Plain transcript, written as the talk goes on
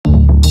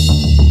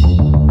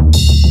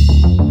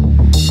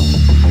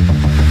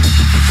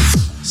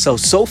So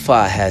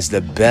SoFi has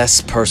the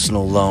best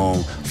personal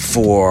loan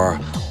for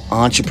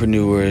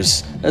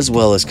entrepreneurs as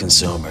well as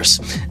consumers.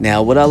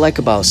 Now, what I like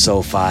about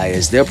SoFi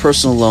is their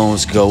personal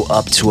loans go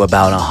up to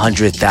about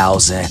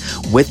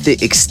 $100,000 with the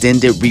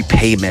extended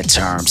repayment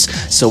terms.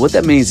 So what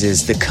that means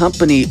is the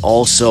company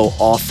also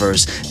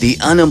offers the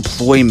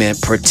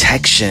unemployment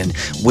protection,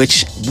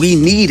 which we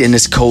need in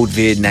this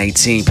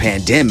COVID-19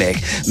 pandemic,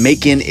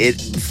 making it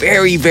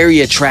very,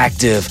 very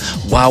attractive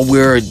while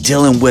we're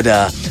dealing with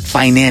a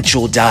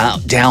financial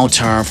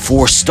downturn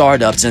for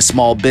startups and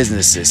small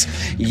businesses.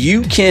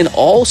 You can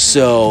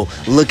also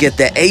look at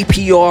the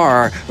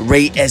APR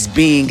rate as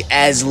being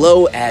as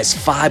low as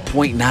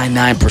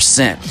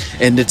 5.99%.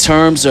 And the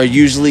terms are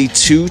usually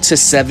 2 to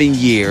 7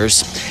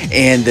 years.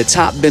 And the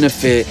top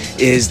benefit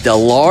is the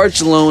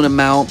large loan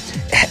amount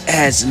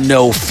has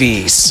no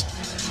fees.